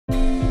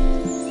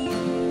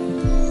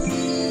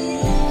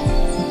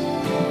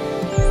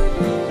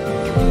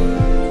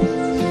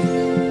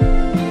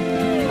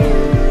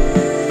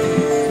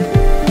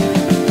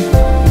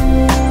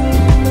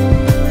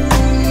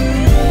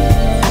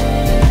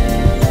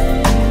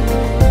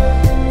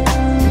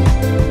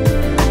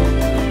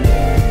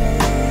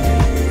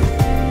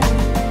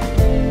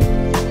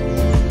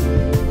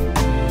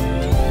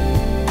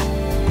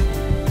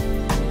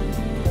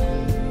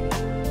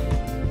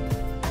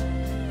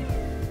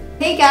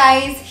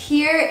guys,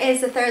 here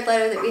is the third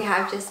letter that we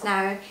have just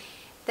now.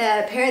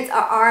 The parents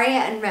are Arya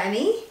and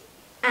Remy,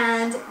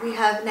 and we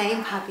have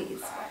 9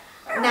 puppies.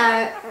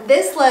 Now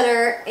this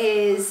letter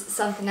is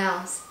something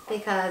else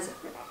because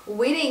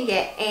we didn't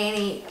get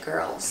any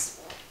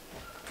girls.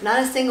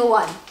 Not a single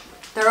one.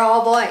 They're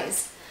all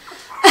boys.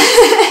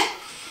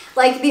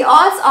 Like, the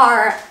odds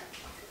are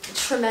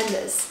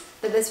tremendous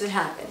that this would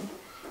happen.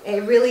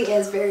 It really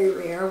is very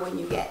rare when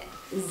you get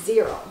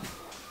 0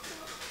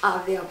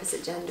 of the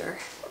opposite gender.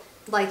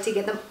 Like, to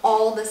get them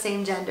all the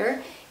same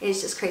gender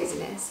is just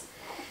craziness.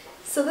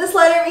 So this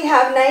letter we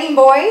have 9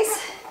 boys,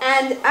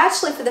 and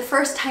actually for the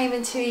first time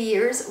in 2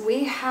 years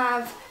we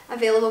have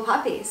available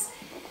puppies.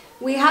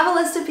 We have a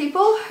list of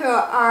people who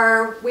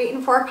are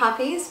waiting for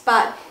puppies,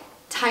 but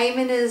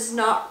timing is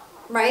not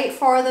right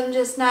for them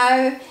just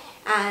now,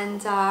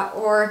 and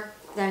or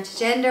down to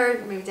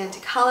gender, maybe down to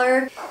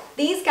color.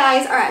 These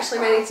guys are actually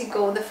ready to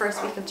go the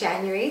first week of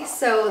January,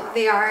 so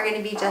they are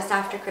going to be just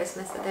after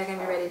Christmas that they're going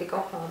to be ready to go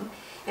home.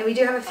 And we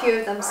do have a few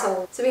of them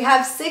sold. So we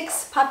have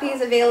 6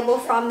 puppies available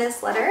from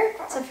this litter.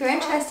 So if you're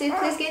interested,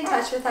 please get in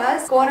touch with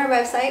us. Go on our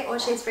website,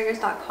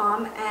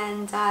 o'sheaspringers.com,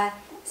 and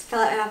fill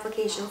out an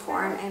application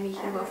form, and we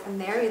can go from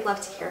there. We'd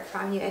love to hear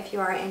from you if you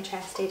are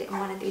interested in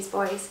one of these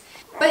boys.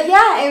 But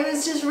yeah, it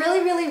was just really,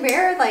 really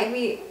rare. Like,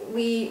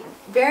 we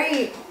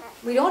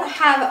don't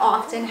have it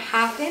often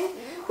happen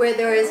where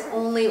there is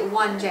only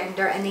one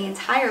gender in the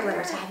entire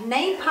litter. To have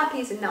 9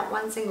 puppies and not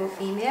one single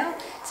female,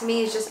 to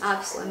me is just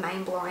absolutely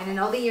mind-blowing. In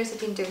all the years I've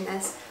been doing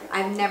this,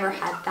 I've never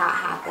had that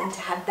happen,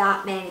 to have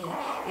that many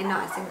and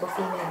not a single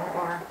female,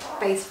 or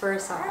vice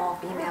versa, all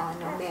female and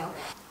no male.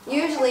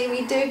 Usually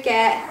we do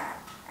get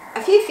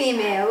a few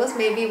females,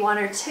 maybe 1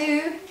 or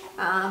 2,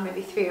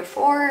 maybe 3 or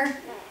 4,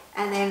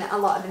 and then a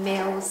lot of the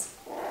males.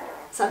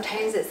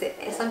 Sometimes it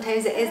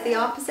is the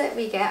opposite.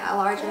 We get a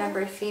larger number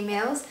of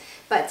females,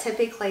 but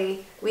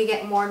typically we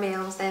get more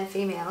males than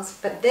females.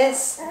 But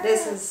this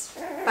is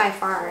by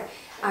far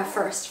a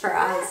first for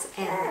us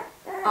in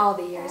all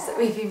the years that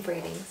we've been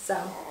breeding. So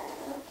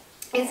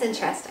it's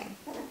interesting.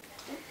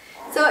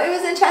 So it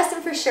was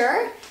interesting for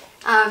sure.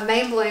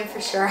 Mind-blowing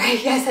for sure, I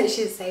guess I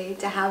should say,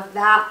 to have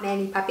that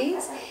many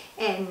puppies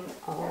and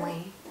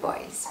only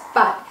boys.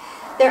 But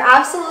they're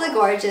absolutely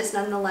gorgeous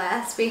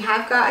nonetheless. We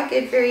have got a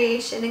good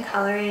variation in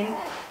colouring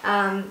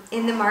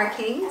in the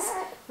markings.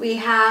 We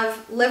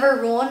have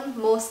liver roan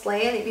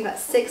mostly. I think we got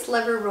 6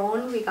 liver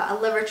roan. We got a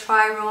liver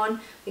tri-roan,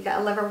 we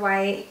got a liver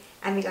white,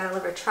 and we got a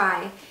liver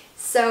tri.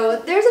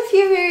 So there's a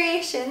few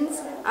variations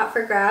up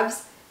for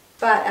grabs,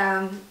 but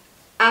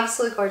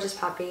absolutely gorgeous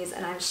puppies,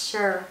 and I'm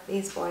sure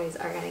these boys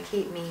are going to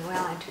keep me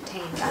well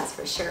entertained, that's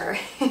for sure.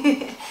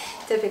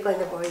 Typically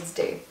the boys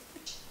do.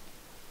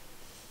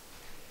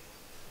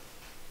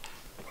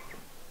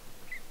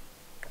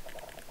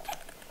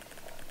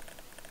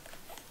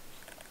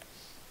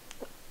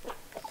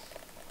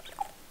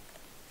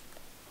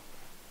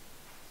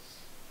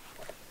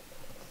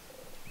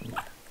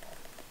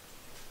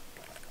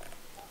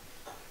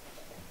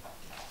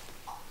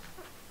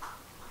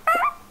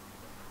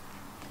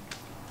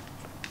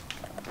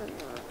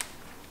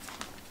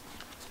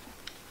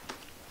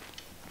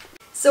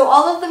 So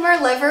all of them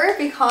are liver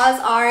because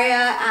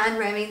Arya and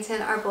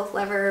Remington are both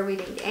liver. We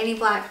didn't get any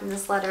black from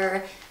this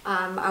litter.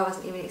 I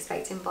wasn't even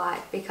expecting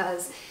black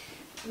because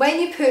when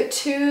you put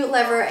 2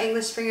 liver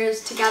English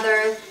Springers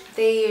together,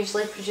 they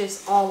usually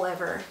produce all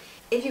liver.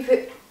 If you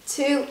put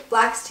 2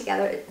 blacks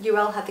together, you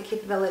will have the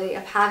capability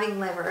of having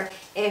liver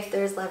if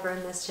there's liver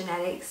in this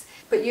genetics.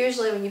 But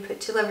usually when you put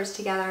 2 livers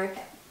together,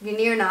 you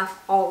near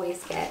enough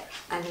always get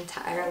an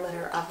entire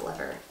litter of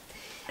liver.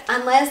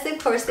 Unless, of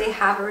course, they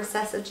have a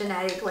recessive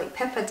genetic like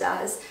Pippa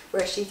does,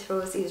 where she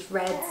throws these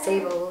red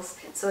sables,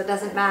 so it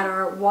doesn't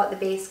matter what the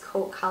base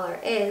coat colour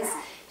is,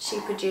 she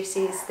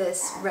produces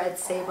this red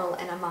sable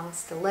in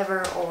amongst the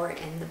liver or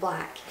in the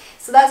black.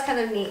 So that's kind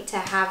of neat to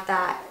have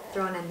that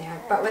thrown in there.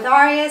 But with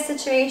Arya's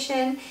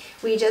situation,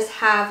 we just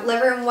have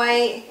liver and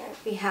white,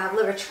 we have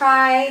liver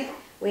tri,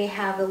 we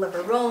have the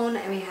liver roan,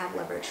 and we have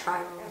liver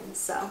tri-roan.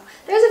 So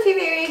there's a few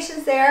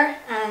variations there,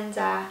 and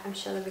I'm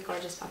sure they'll be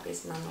gorgeous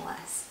puppies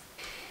nonetheless.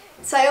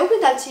 So I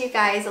opened up to you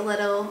guys a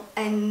little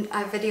in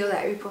a video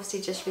that I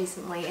reposted just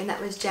recently, and that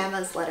was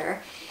Gemma's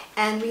litter.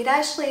 And we had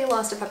actually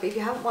lost a puppy. If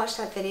you haven't watched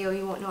that video,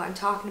 you won't know what I'm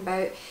talking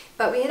about.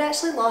 But we had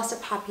actually lost a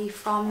puppy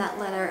from that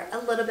litter a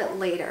little bit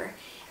later.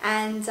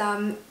 And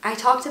I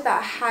talked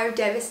about how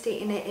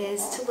devastating it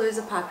is to lose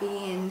a puppy,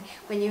 and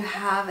when you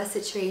have a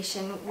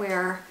situation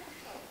where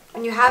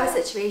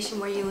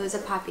you lose a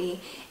puppy,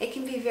 it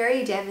can be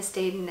very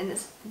devastating, and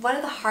it's one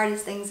of the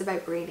hardest things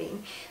about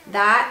breeding.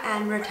 That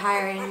and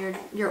retiring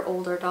your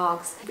older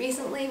dogs.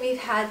 Recently we've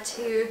had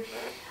to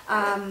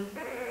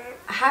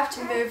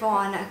move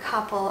on a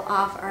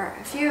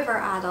few of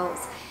our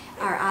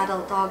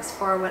adult dogs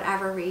for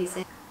whatever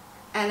reason.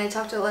 And I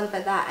talked a little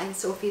bit about that in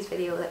Sophie's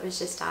video that was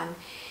just done.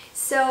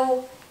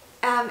 So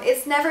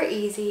it's never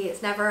easy,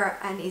 it's never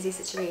an easy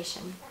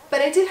situation.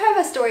 But I do have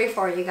a story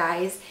for you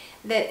guys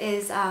that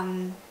is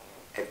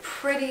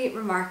pretty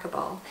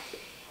remarkable.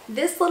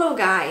 This little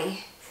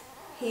guy,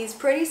 He's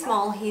pretty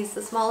small, he's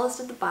the smallest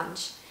of the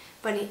bunch,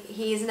 but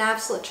he's an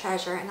absolute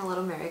treasure and a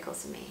little miracle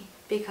to me,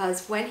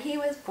 because when he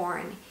was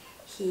born,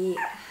 he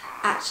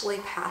actually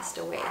passed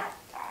away.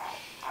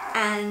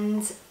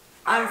 And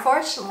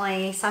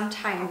unfortunately,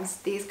 sometimes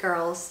these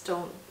girls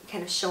don't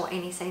kind of show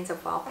any signs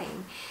of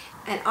whelping.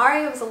 And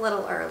Arya was a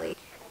little early.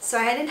 So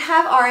I didn't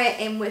have Arya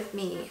in with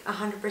me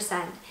 100%.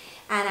 And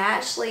I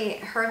actually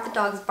heard the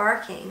dogs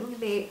barking.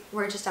 They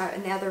were just out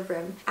in the other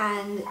room.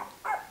 And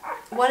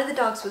one of the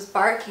dogs was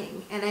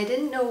barking. And I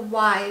didn't know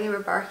why they were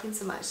barking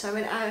so much. So I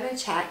went out and I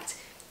checked.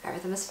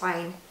 Everything was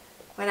fine.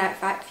 Went out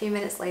a few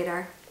minutes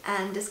later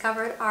and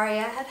discovered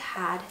Arya had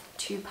had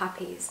 2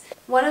 puppies.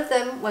 One of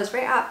them was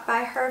right up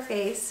by her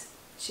face.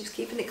 She was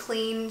keeping it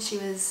clean.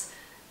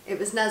 It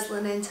was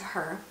nuzzling into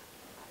her.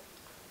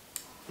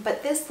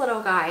 But this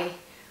little guy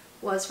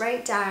was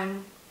right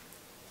down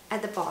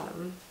at the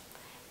bottom,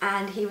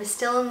 and he was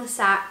still in the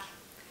sack,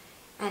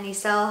 and he was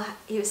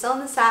still in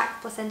the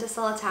sack, placenta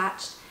still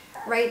attached,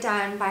 right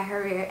down by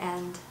her rear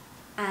end.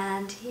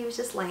 And he was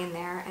just laying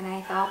there, and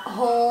I thought,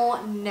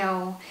 oh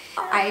no.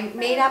 I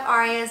made up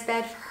Arya's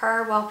bed for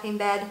her, whelping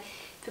bed,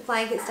 put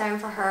blankets down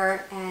for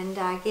her,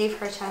 and gave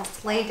her a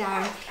chance to lay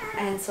down,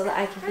 and so that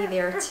I could be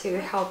there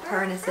to help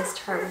her and assist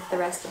her with the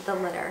rest of the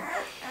litter.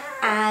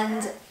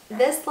 And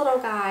this little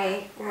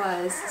guy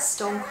was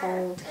stone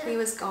cold. He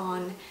was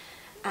gone,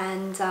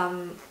 and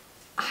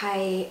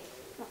I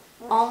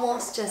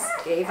almost just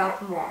gave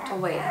up and walked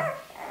away.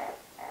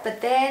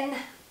 But then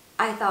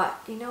I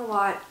thought, you know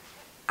what?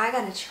 I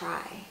gotta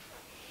try.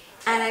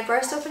 And I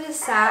burst open his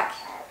sack.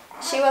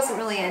 She wasn't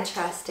really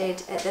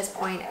interested at this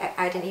point.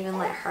 I didn't even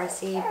let her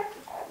see,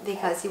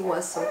 because he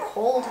was so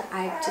cold.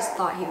 I just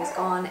thought he was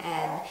gone,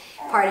 and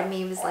part of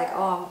me was like,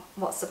 oh,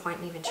 what's the point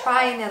in even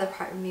trying? The other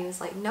part of me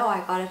was like, no, I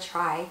gotta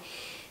try.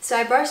 So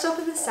I burst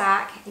open the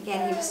sack.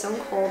 Again, he was so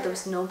cold, there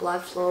was no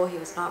blood flow, he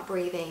was not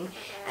breathing,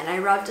 and I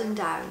rubbed him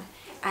down.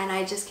 And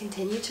I just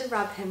continued to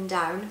rub him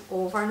down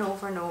over and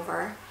over and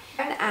over.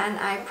 And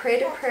I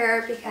prayed a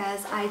prayer,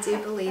 because I do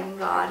believe in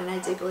God and I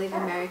do believe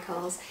in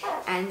miracles.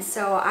 And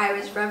so I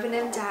was rubbing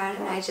him down,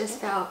 and I just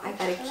felt, I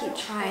gotta keep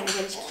trying, I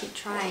gotta keep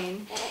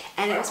trying.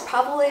 And it was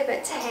probably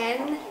about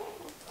 10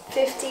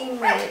 to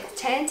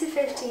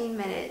 15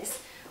 minutes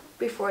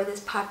before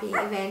this puppy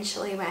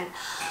eventually went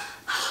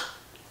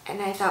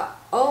and I thought,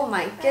 oh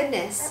my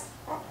goodness,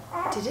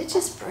 did it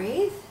just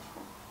breathe?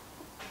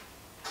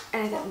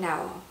 And I thought,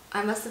 no,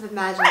 I must have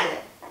imagined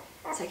it.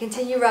 So I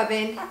continue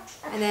rubbing,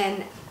 and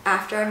then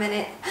after a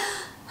minute,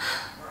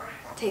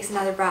 takes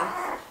another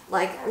breath,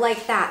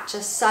 like that,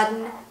 just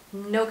sudden,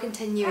 no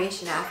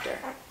continuation after.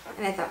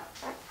 And I thought,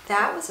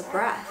 that was a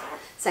breath.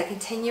 So I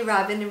continue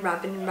rubbing and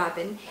rubbing and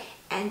rubbing,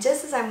 and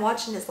just as I'm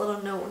watching his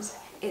little nose,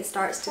 it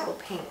starts to go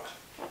pink.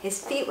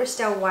 His feet were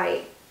still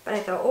white, but I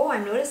thought, oh,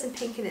 I'm noticing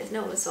pink in his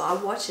nose, so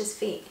I'll watch his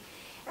feet.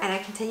 And I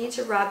continued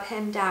to rub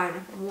him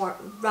down, more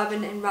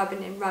rubbing and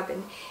rubbing and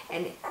rubbing,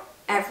 and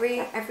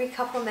every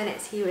couple of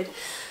minutes he would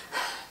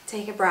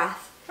take a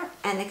breath,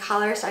 and the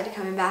color started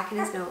coming back in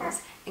his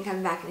nose and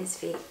coming back in his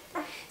feet.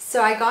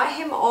 So I got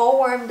him all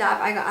warmed up.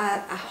 I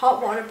got a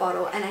hot water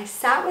bottle, and I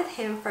sat with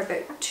him for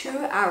about 2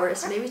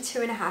 hours, maybe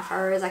 2.5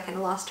 hours. I kind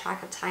of lost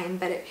track of time,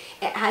 but it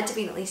had to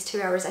be at least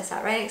 2 hours. I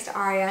sat right next to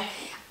Arya.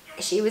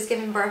 She was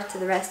giving birth to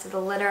the rest of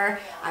the litter.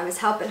 I was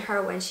helping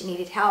her when she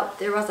needed help.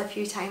 There was a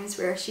few times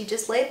where she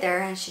just laid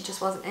there and she just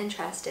wasn't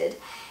interested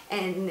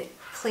in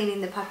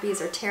cleaning the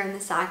puppies or tearing the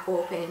sack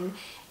open,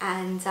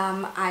 and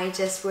I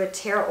just would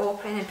tear it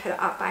open and put it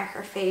up by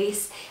her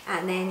face,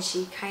 and then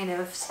she kind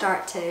of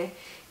start to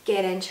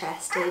get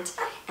interested.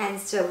 And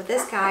so with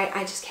this guy,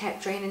 I just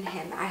kept draining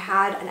him. I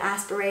had an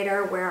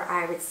aspirator where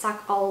I would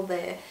suck all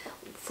the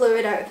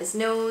fluid out of his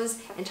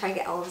nose and try to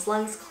get all of his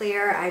lungs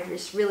clear. I'd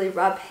just really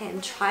rub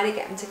him, try to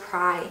get him to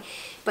cry,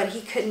 but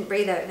he couldn't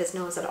breathe out of his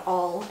nose at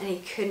all, and he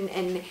couldn't,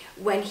 and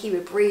when he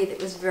would breathe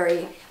it was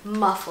very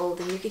muffled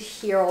and you could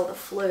hear all the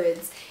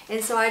fluids.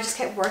 And so I just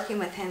kept working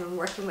with him and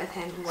working with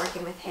him and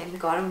working with him,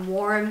 got him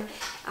warm,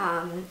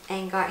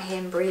 and got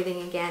him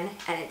breathing again.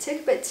 And it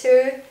took about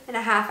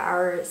 2.5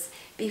 hours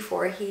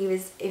before he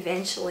was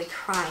eventually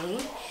crying,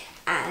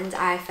 and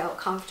I felt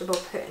comfortable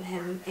putting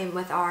him in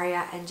with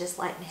Arya and just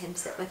letting him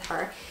sit with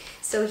her.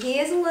 So he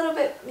is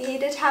he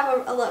did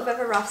have a little bit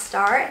of a rough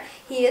start.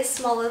 He is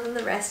smaller than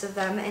the rest of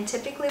them, and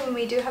typically when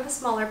we do have a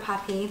smaller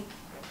puppy,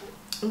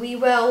 we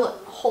will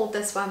hold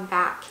this one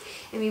back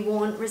and we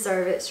won't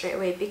reserve it straight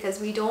away,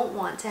 because we don't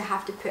want to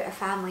have to put a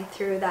family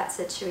through that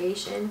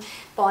situation,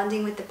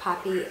 bonding with the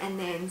puppy, and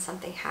then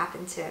something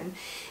happened to him.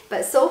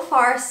 But so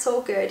far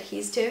so good.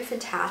 He's doing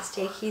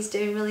fantastic. He's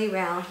doing really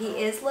well. He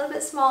is a little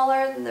bit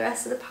smaller than the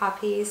rest of the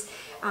puppies,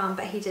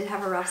 but he did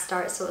have a rough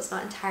start, so it's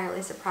not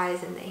entirely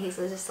surprising that he's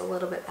just a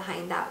little bit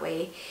behind that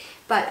way.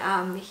 But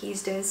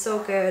he's doing so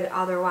good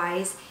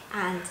otherwise,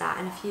 and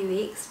in a few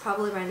weeks,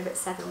 probably around about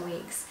 7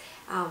 weeks,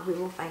 we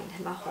will find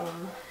him a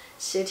home.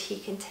 should he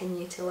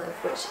continue to live,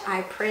 which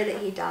I pray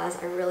that he does.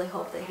 I really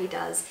hope that he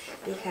does,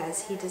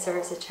 because he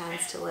deserves a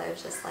chance to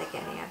live just like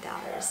any of the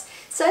others.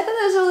 So I thought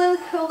that was a really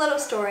cool little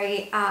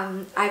story.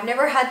 I've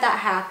never had that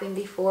happen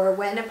before.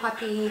 When a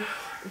puppy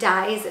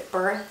dies at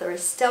birth or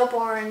is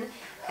stillborn,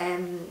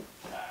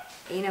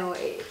 you know,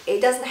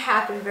 it doesn't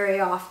happen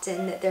very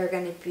often that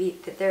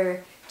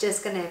they're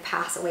just going to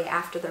pass away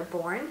after they're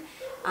born.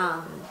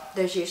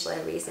 There's usually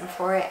a reason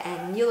for it,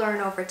 and you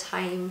learn over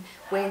time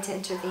when to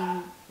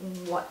intervene,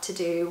 what to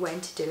do,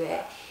 when to do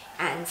it.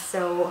 And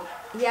so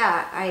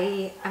yeah,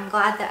 I'm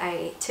glad that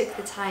I took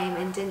the time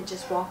and didn't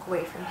just walk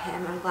away from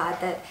him. I'm glad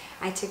that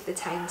I took the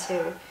time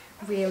to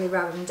really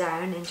rub him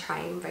down and try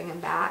and bring him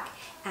back.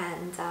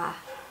 And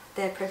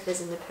the proof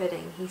is in the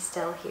pudding, he's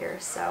still here.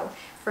 So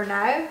for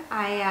now,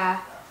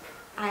 I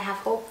have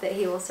hope that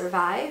he will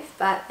survive,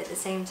 but at the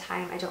same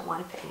time I don't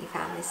want to put any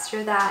families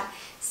through that,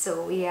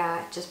 so we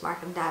just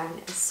mark him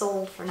down as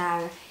sold for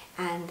now,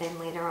 and then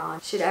later on,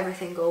 should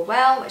everything go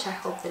well, which I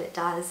hope that it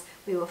does,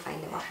 we will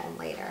find him a home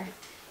later.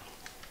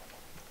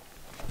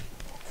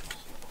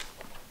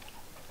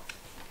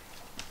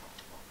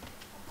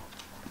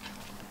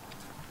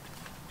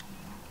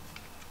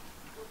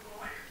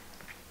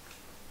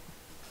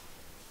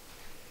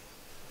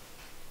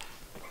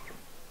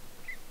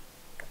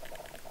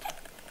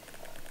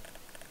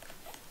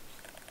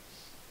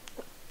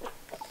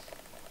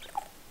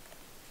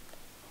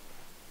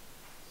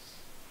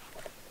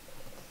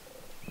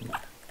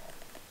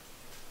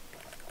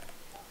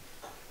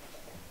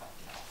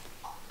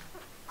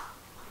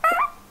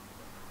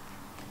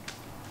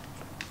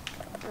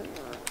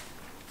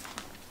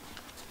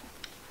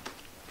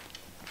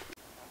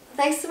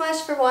 Thanks so much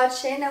for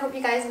watching. I hope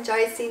you guys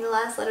enjoyed seeing the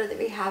last litter that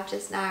we have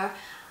just now.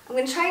 I'm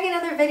going to try and get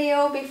another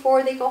video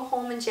before they go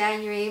home in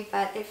January,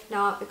 but if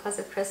not, because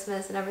of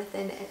Christmas and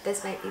everything,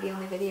 this might be the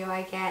only video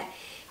I get.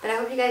 But I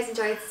hope you guys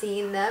enjoyed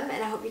seeing them,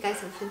 and I hope you guys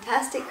have a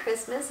fantastic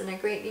Christmas and a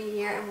great New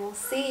Year, and we'll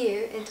see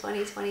you in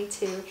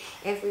 2022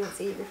 if we don't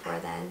see you before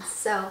then.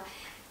 So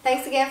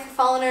thanks again for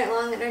following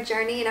along in our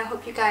journey, and I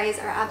hope you guys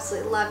are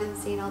absolutely loving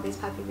seeing all these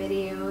puppy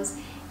videos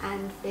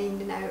and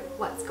finding out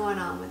what's going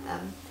on with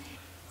them.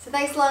 So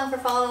thanks along for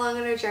following along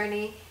on our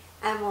journey,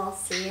 and we'll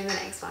see you in the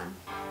next one.